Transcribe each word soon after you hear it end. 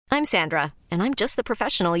I'm Sandra, and I'm just the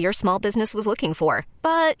professional your small business was looking for.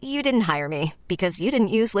 But you didn't hire me because you didn't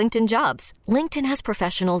use LinkedIn Jobs. LinkedIn has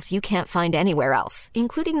professionals you can't find anywhere else,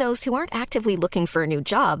 including those who aren't actively looking for a new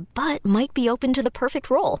job, but might be open to the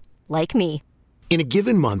perfect role, like me. In a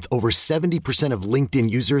given month, over 70% of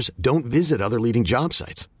LinkedIn users don't visit other leading job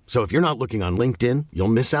sites. So if you're not looking on LinkedIn, you'll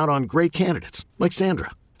miss out on great candidates like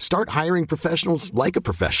Sandra. Start hiring professionals like a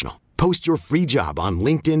professional. Post your free job on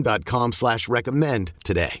linkedin.com/recommend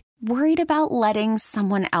today. Worried about letting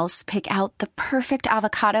someone else pick out the perfect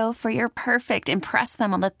avocado for your perfect impress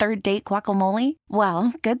them on the third date guacamole?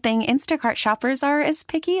 Well, good thing Instacart shoppers are as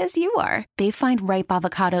picky as you are. They find ripe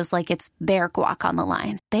avocados like it's their guac on the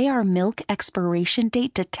line. They are milk expiration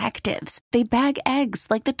date detectives. They bag eggs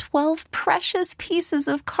like the 12 precious pieces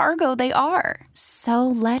of cargo they are. So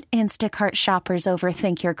let Instacart shoppers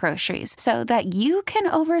overthink your groceries so that you can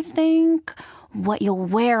overthink what you'll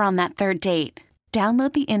wear on that third date.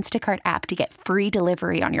 Download the Instacart app to get free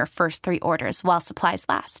delivery on your first 3 orders while supplies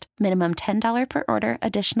last. Minimum $10 per order.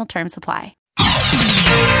 Additional terms apply. Sports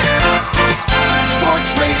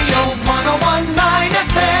Radio 101.9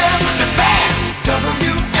 FM, The Fan,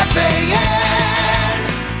 WFAN.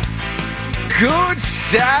 Good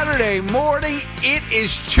Saturday morning. It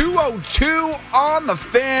is 2:02 on The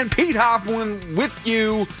Fan. Pete Hoffman with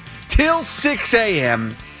you till 6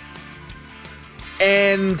 a.m.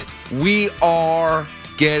 And we are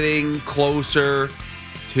getting closer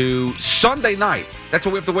to Sunday night. That's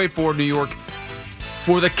what we have to wait for, New York,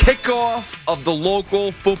 for the kickoff of the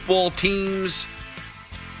local football teams.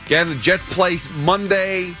 Again, the Jets play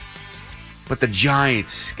Monday, but the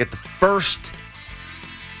Giants get the first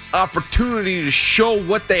opportunity to show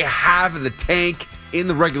what they have in the tank in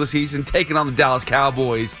the regular season, taking on the Dallas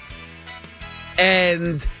Cowboys.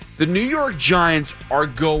 And the New York Giants are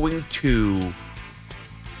going to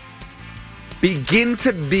begin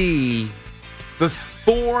to be the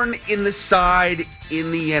thorn in the side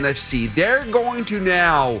in the NFC. They're going to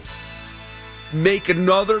now make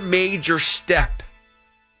another major step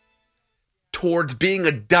towards being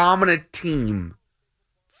a dominant team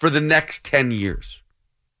for the next 10 years.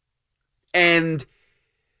 And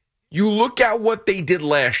you look at what they did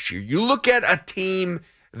last year. You look at a team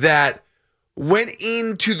that went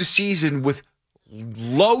into the season with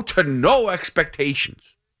low to no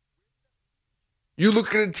expectations. You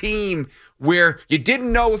look at a team where you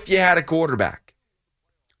didn't know if you had a quarterback.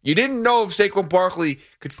 You didn't know if Saquon Barkley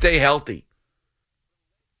could stay healthy.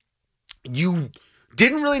 You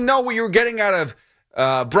didn't really know what you were getting out of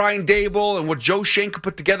Brian Dable and what Joe Shane could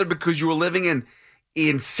put together because you were living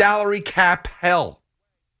in salary cap hell.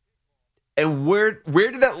 And where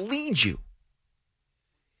did that lead you?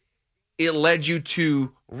 It led you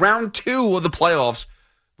to round 2 of the playoffs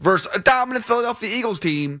versus a dominant Philadelphia Eagles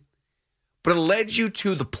team. But it led you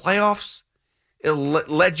to the playoffs. It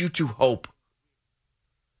led you to hope.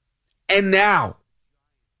 And now,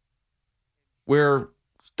 we're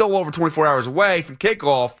still over 24 hours away from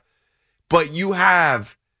kickoff, but you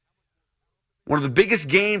have one of the biggest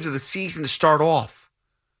games of the season to start off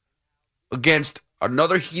against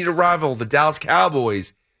another heated rival, the Dallas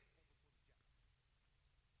Cowboys.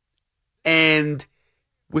 And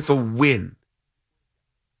with a win,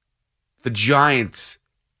 the Giants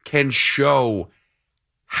can show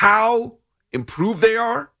how improved they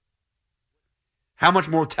are, how much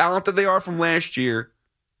more talented they are from last year,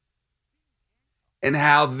 and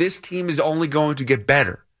how this team is only going to get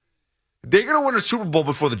better. They're going to win a Super Bowl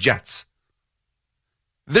before the Jets.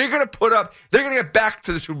 They're going to get back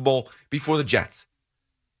to the Super Bowl before the Jets.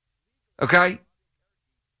 Okay?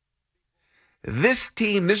 This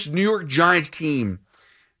team, this New York Giants team,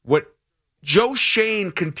 what Joe Shane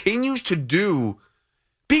continues to do,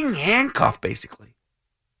 being handcuffed, basically,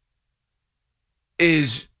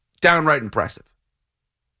 is downright impressive.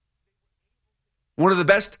 One of the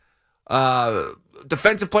best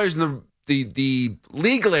defensive players in the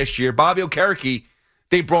league last year, Bobby Okereke,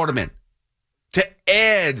 they brought him in to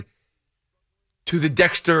add to the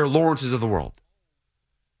Dexter Lawrences of the world,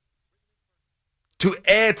 to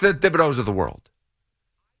add to the Thibodeaus of the world.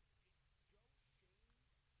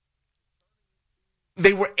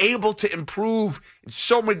 They were able to improve in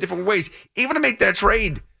so many different ways. Even to make that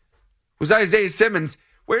trade was Isaiah Simmons,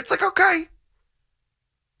 where it's like, okay,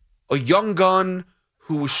 a young gun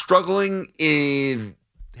who was struggling in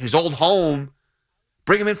his old home,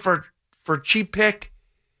 bring him in for a cheap pick.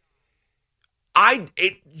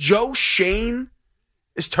 Joe Shane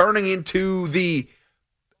is turning into the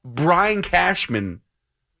Brian Cashman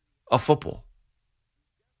of football,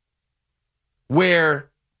 where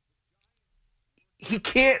he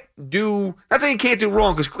can't do, not saying he can't do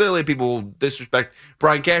wrong, because clearly people will disrespect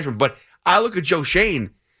Brian Cashman, but I look at Joe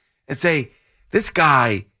Shane and say, this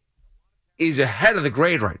guy is ahead of the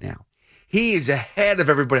grade right now. He is ahead of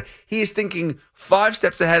everybody. He is thinking 5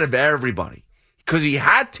 steps ahead of everybody because he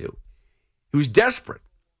had to. He was desperate.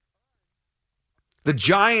 The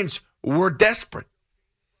Giants were desperate.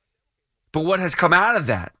 But what has come out of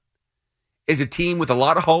that is a team with a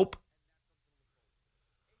lot of hope,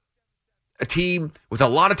 a team with a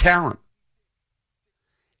lot of talent,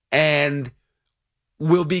 and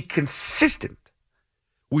will be consistent,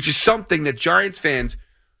 which is something that Giants fans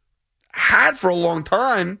had for a long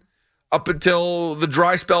time up until the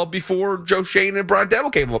dry spell before Joe Shane and Brian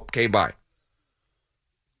Debo came by.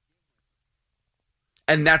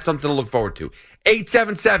 And that's something to look forward to.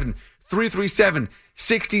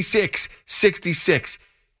 877-337-6666.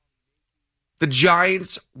 The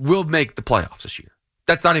Giants will make the playoffs this year.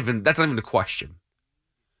 That's not even the question.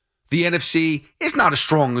 The NFC is not as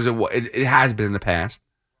strong as it has been in the past.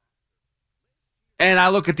 And I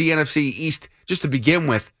look at the NFC East just to begin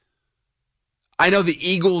with. I know the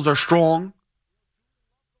Eagles are strong,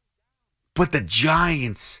 but the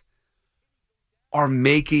Giants are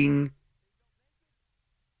making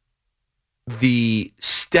the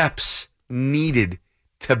steps needed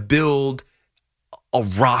to build a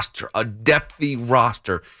roster, a depthy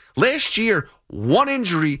roster. Last year, one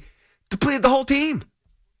injury depleted the whole team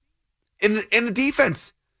in the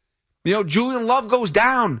defense. You know, Julian Love goes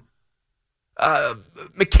down.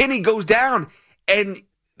 McKinney goes down, and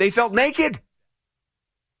they felt naked.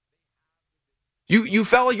 You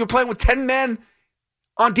felt like you're playing with 10 men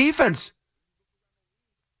on defense.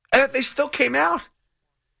 And they still came out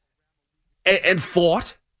and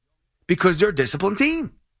fought because they're a disciplined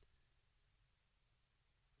team.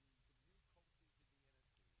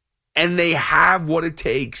 And they have what it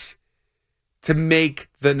takes to make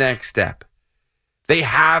the next step. They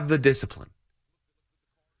have the discipline.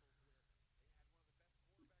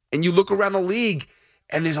 And you look around the league,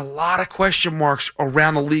 and there's a lot of question marks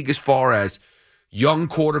around the league as far as young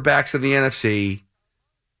quarterbacks in the NFC,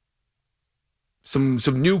 some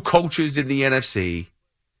new coaches in the NFC,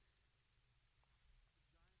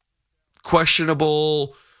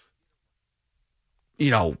 questionable,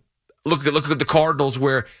 look at the Cardinals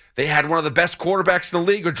where they had one of the best quarterbacks in the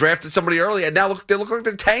league or drafted somebody early, and now they look like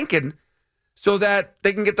they're tanking so that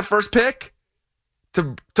they can get the first pick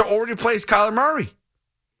to already replace Kyler Murray.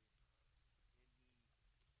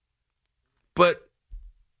 But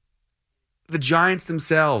the Giants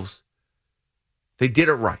themselves, they did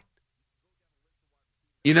it right.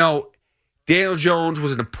 Daniel Jones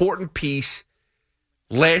was an important piece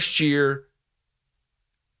last year,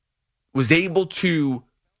 was able to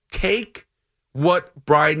take what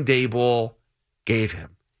Brian Daboll gave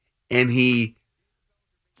him, and he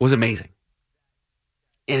was amazing.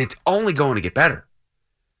 And it's only going to get better.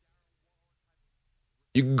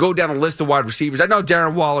 You can go down a list of wide receivers. I know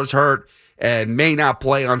Darren Waller's hurt and may not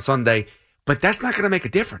play on Sunday, but that's not going to make a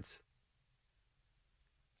difference.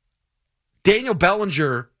 Daniel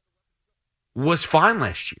Bellinger was fine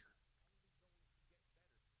last year.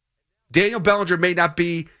 Daniel Bellinger may not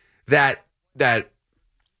be that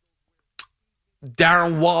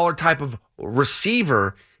Darren Waller type of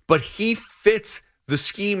receiver, but he fits the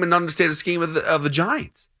scheme and understands the scheme of the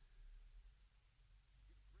Giants.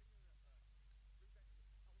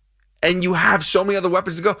 And you have so many other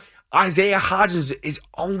weapons to go. Isaiah Hodgins is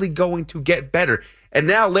only going to get better. And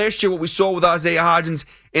now last year, what we saw with Isaiah Hodgins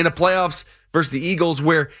in the playoffs versus the Eagles,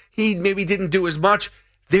 where he maybe didn't do as much,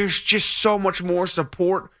 there's just so much more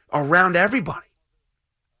support around everybody.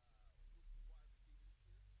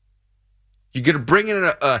 You're going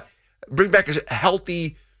to bring back a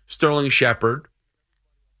healthy Sterling Shepard,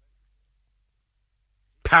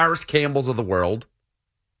 Paris Campbells of the world,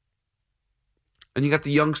 and you got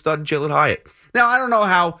the young stud Jalen Hyatt. Now, I don't know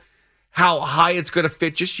how Hyatt's going to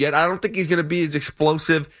fit just yet. I don't think he's going to be as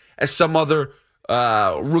explosive as some other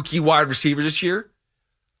rookie wide receivers this year.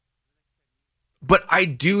 But I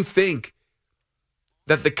do think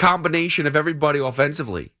that the combination of everybody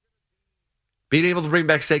offensively, being able to bring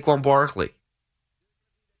back Saquon Barkley,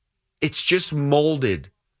 it's just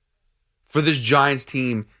molded for this Giants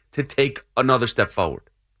team to take another step forward.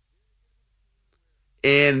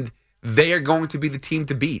 And they are going to be the team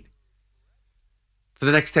to beat for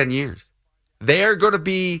the next 10 years. They are going to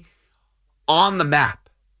be on the map.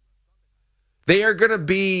 They are going to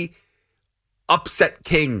be upset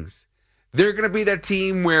kings. They're going to be that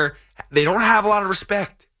team where they don't have a lot of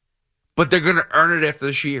respect, but they're going to earn it after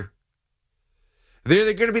this year.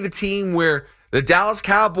 They're going to be the team where the Dallas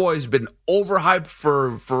Cowboys have been overhyped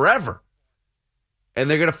for forever. And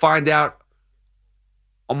they're going to find out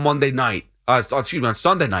on Sunday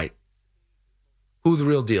night, who the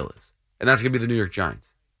real deal is. And that's going to be the New York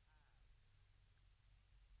Giants.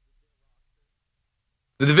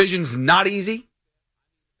 The division's not easy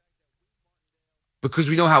because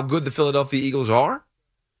we know how good the Philadelphia Eagles are.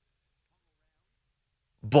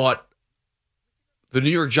 But the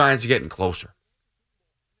New York Giants are getting closer.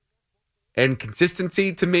 And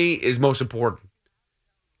consistency, to me, is most important.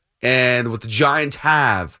 And what the Giants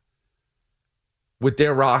have with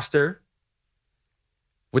their roster,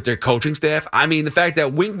 with their coaching staff, I mean, the fact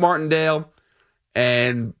that Wink Martindale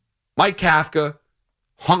and Mike Kafka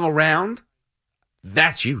hung around,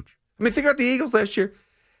 that's huge. I mean, think about the Eagles last year.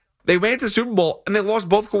 They went to the Super Bowl and they lost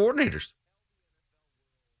both coordinators.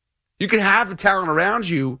 You can have the talent around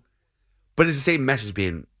you, but it's the same message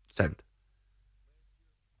being sent.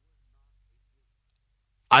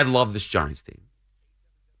 I love this Giants team.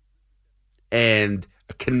 And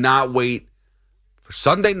I cannot wait for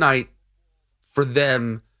Sunday night for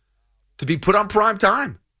them to be put on prime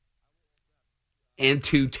time and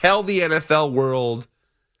to tell the NFL world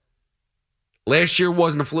last year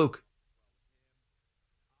wasn't a fluke.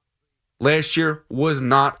 Last year was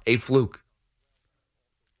not a fluke.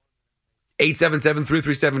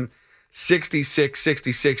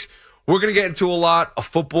 877-337-6666. We're going to get into a lot of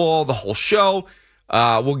football, the whole show.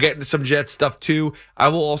 We'll get into some Jets stuff too. I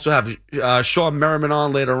will also have Sean Merriman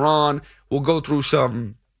on later on. We'll go through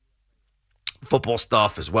some football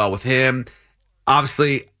stuff as well with him.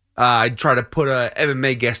 Obviously, I try to put a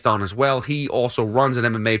MMA guest on as well. He also runs an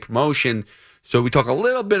MMA promotion. So we talk a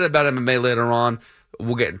little bit about MMA later on.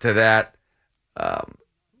 We'll get into that.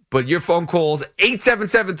 But your phone calls,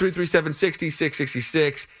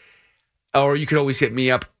 877-337-6666. Or you can always hit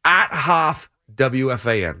me up at Hoff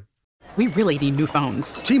WFAN. We really need new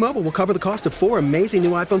phones. T-Mobile will cover the cost of 4 amazing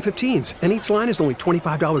new iPhone 15s, and each line is only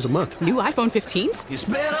 $25 a month. New iPhone 15s? It's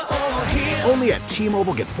better over here. Only at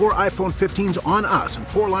T-Mobile, get 4 iPhone 15s on us and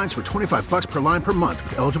 4 lines for $25 per line per month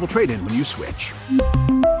with eligible trade-in when you switch.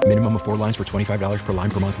 Minimum of 4 lines for $25 per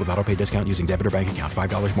line per month with autopay discount using debit or bank account.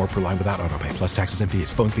 $5 more per line without autopay, plus taxes and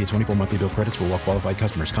fees. Phone fee at 24 monthly bill credits for well-qualified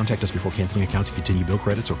customers. Contact us before canceling account to continue bill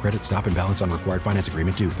credits or credit stop and balance on required finance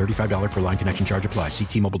agreement due. $35 per line connection charge applies. See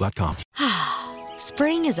T-Mobile.com.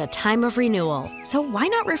 Spring is a time of renewal, so why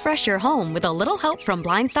not refresh your home with a little help from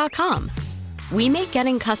Blinds.com? We make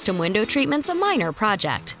getting custom window treatments a minor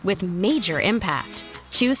project with major impact.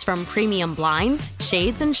 Choose from premium blinds,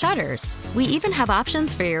 shades, and shutters. We even have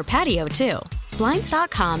options for your patio, too.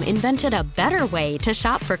 Blinds.com invented a better way to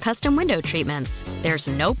shop for custom window treatments. There's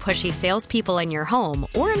no pushy salespeople in your home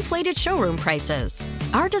or inflated showroom prices.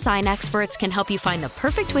 Our design experts can help you find the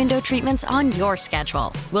perfect window treatments on your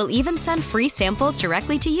schedule. We'll even send free samples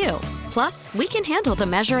directly to you. Plus, we can handle the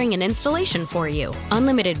measuring and installation for you.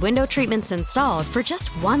 Unlimited window treatments installed for just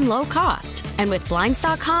one low cost. And with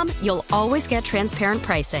Blinds.com, you'll always get transparent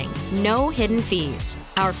pricing. No hidden fees.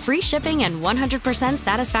 Our free shipping and 100%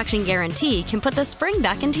 satisfaction guarantee can put the spring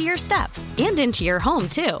back into your step and into your home,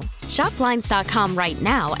 too. Shop Blinds.com right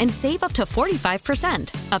now and save up to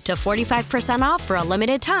 45%. Up to 45% off for a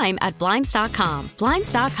limited time at Blinds.com.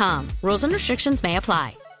 Blinds.com. Rules and restrictions may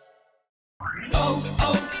apply.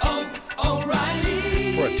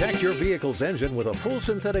 O'Reilly. Protect your vehicle's engine with a full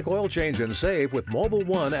synthetic oil change and save with Mobile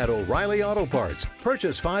One at O'Reilly Auto Parts.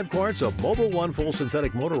 Purchase 5 quarts of Mobile One full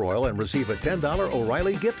synthetic motor oil and receive a $10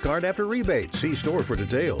 O'Reilly gift card after rebate. See store for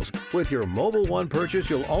details. With your Mobile One purchase,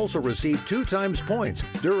 you'll also receive 2 times points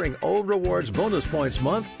during O Rewards Bonus Points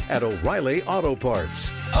Month at O'Reilly Auto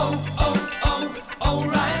Parts.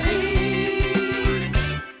 O'Reilly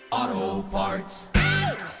Auto Parts.